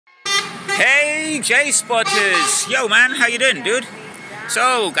Hey J Spotters! Yo man, how you doing, dude?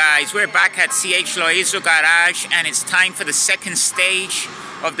 So guys, we're back at Ch Loizou Garage and it's time for the second stage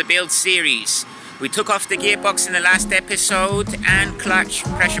of the build series. We took off the gearbox in the last episode and clutch,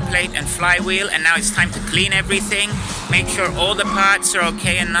 pressure plate and flywheel, and now it's time to clean everything, make sure all the parts are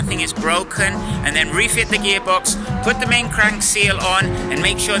okay and nothing is broken, and then refit the gearbox, put the main crank seal on and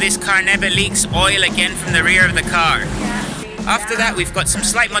make sure this car never leaks oil again from the rear of the car. After that, we've got some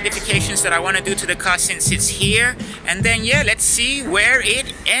slight modifications that I want to do to the car since it's here, and then yeah, let's see where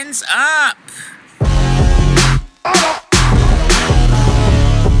it ends up.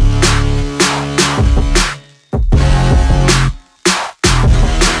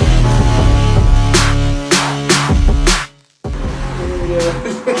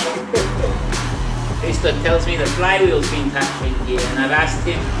 Cristo tells me the flywheel's been tapped in here, and I've asked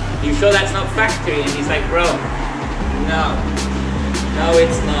him, "You sure that's not factory?" And he's like, "Bro, no,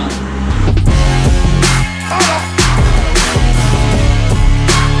 it's not."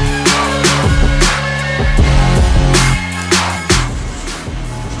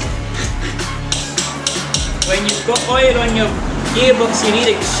 When you've got oil on your gearbox, you need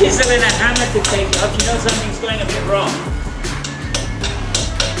a chisel and a hammer to take it off. You know something's going a bit wrong.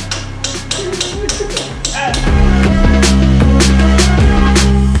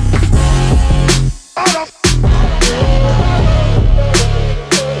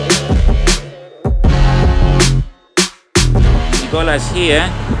 Nicolas here,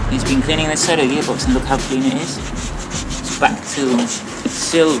 he's been cleaning this side of the gearbox and look how clean it is. It's back to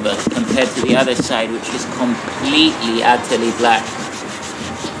silver compared to the other side, which is completely, utterly black.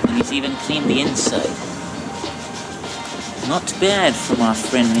 And he's even cleaned the inside. Not bad from our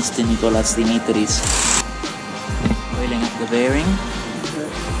friend Mr. Nicolas Dimitris. Oiling up the bearing.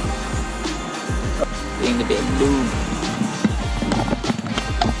 Doing a bit of lube.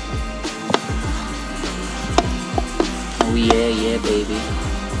 Oh yeah baby.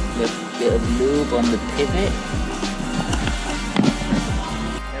 A bit of lube on the pivot.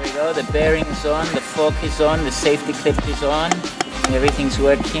 There we go, the bearing's on, the fork is on, the safety clip is on. Everything's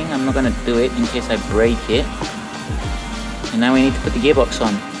working. I'm not gonna do it in case I break it. And now we need to put the gearbox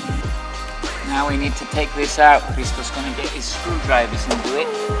on. Now we need to take this out. Cristo's gonna get his screwdrivers and do it,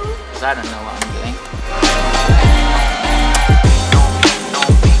 because I don't know what I'm doing.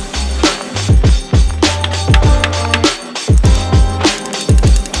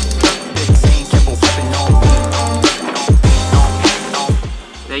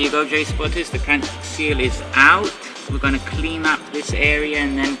 There you go, J Spotters, the crank seal is out. We're gonna clean up this area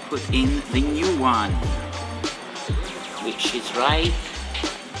and then put in the new one, which is right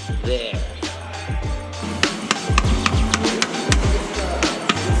there.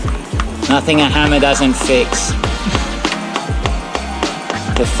 Nothing a hammer doesn't fix.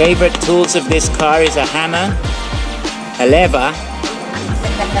 The favorite tools of this car is a hammer, a lever,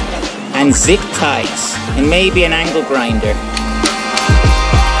 and zip ties, and maybe an angle grinder.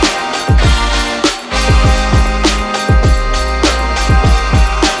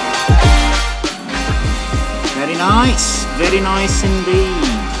 Very nice indeed.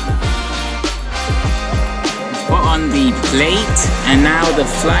 Put on the plate and now the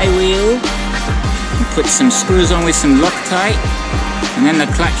flywheel. We put some screws on with some Loctite, and then the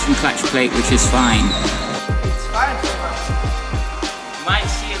clutch and clutch plate, which is fine. It's fine for us. You might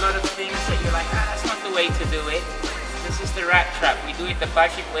see a lot of things that you're like, that's not the way to do it. This is the RATTRAP. We do it the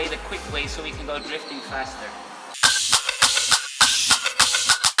budget way, the quick way, so we can go drifting faster.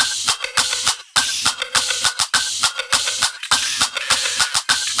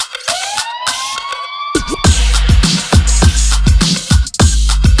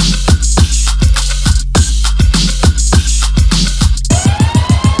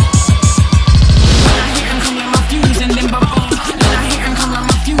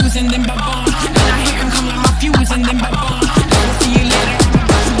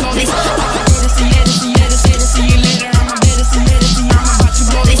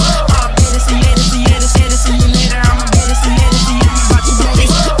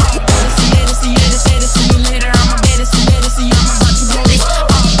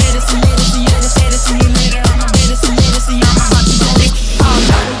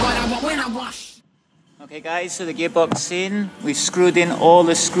 Okay guys, so the gearbox in, we've screwed in all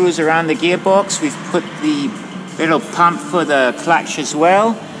the screws around the gearbox, we've put the little pump for the clutch as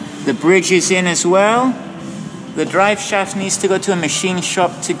well, the bridge is in as well, the drive shaft needs to go to a machine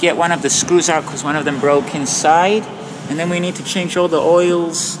shop to get one of the screws out because one of them broke inside, and then we need to change all the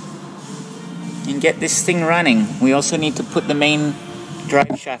oils and get this thing running. We also need to put the main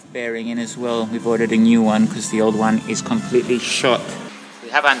drive shaft bearing in as well. We've ordered a new one because the old one is completely shot. We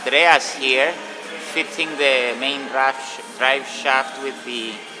We have Andreas here fitting the main drive shaft with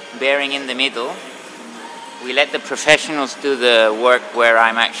the bearing in the middle. We let the professionals do the work where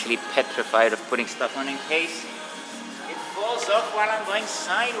I'm actually petrified of putting stuff on in case it falls off while I'm going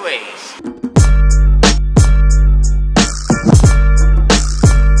sideways.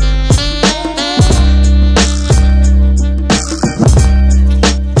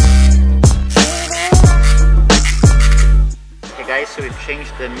 Okay guys, so we've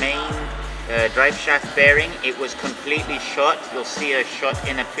changed the main drive shaft bearing. It was completely shot. You'll see a shot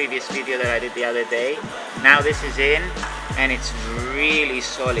in a previous video that I did the other day. Now this is in and it's really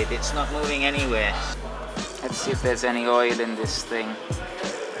solid. It's not moving anywhere. Let's see if there's any oil in this thing.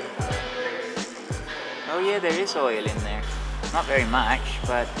 Oh yeah, there is oil in there. Not very much,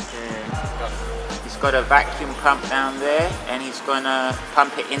 but he's got a vacuum pump down there and he's gonna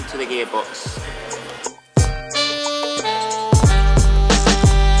pump it into the gearbox.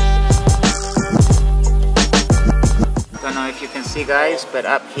 Don't know if you can see guys, but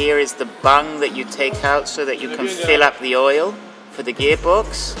up here is the bung that you take out so that you can fill up the oil for the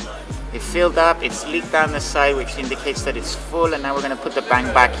gearbox. It filled up, it's leaked down the side, which indicates that it's full, and now we're going to put the bang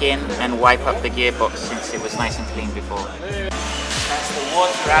back in and wipe up the gearbox since it was nice and clean before. That's the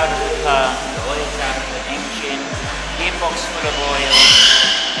water out of the car, the oil's out of the engine, gearbox full of oil,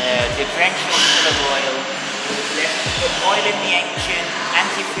 differential full of oil. Let's put oil in the engine,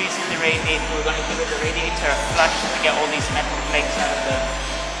 antifreeze in the radiator. We're going to give the radiator a flush to get all these metal flakes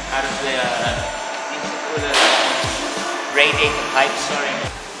out of the intercooler radiator pipe, sorry.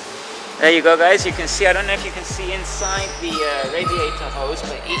 There you go guys, you can see, I don't know if you can see inside the radiator hose,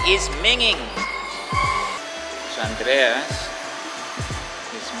 but it is minging. So Andreas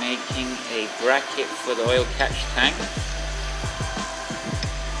is making a bracket for the oil catch tank.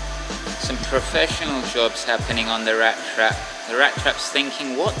 Some professional jobs happening on the RATTRAP. The RATTRAP's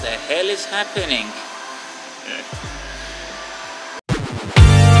thinking, what the hell is happening?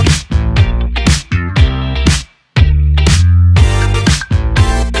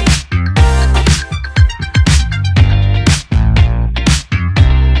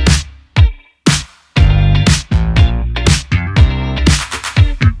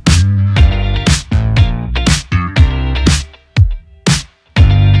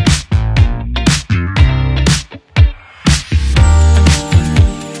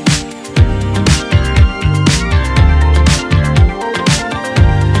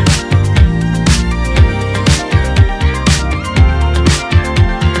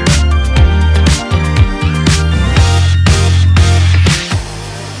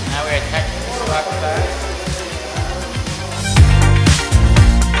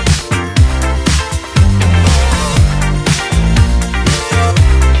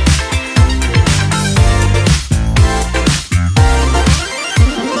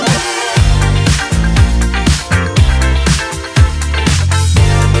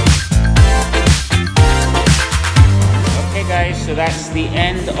 So that's the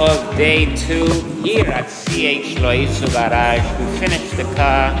end of day 2 here at Ch Loizou Garage. We finished the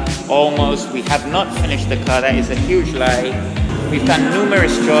car, almost. We have not finished the car, that is a huge lie. We've done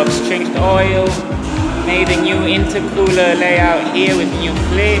numerous jobs, changed oil, made a new intercooler layout here with new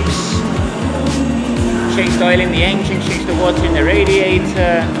clips, changed oil in the engine, changed the water in the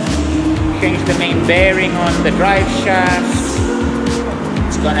radiator, changed the main bearing on the drive shaft.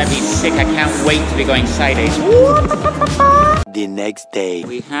 It's gonna be sick, I can't wait to be going sideways. The next day.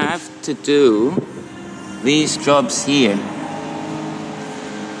 We have to do these jobs here.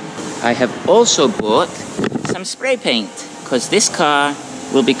 I have also bought some spray paint because this car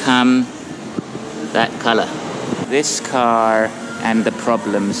will become that color. This car and the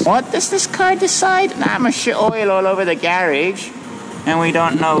problems. What does this car decide? Nah, I'm gonna shit oil all over the garage and we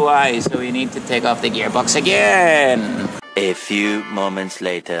don't know why, so we need to take off the gearbox again. A few moments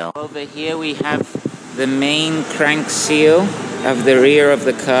later. Over here we have the main crank seal of the rear of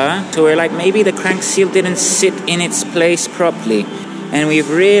the car. So we're like, maybe the crank seal didn't sit in its place properly. And we've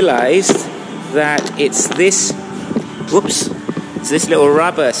realized that it's this, whoops, it's this little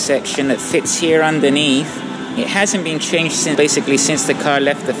rubber section that fits here underneath. It hasn't been changed since the car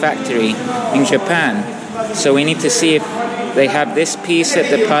left the factory in Japan. So we need to see if they have this piece at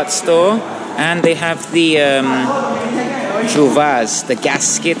the parts store, and they have the Juvaz, the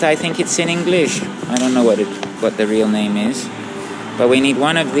gasket, I think it's in English. I don't know what the real name is. But we need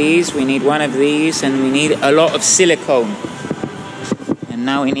one of these, we need one of these, and we need a lot of silicone. And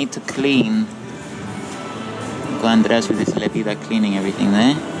now we need to clean. Go Andres with his lepida cleaning everything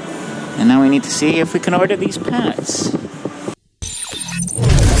there. And now we need to see if we can order these parts.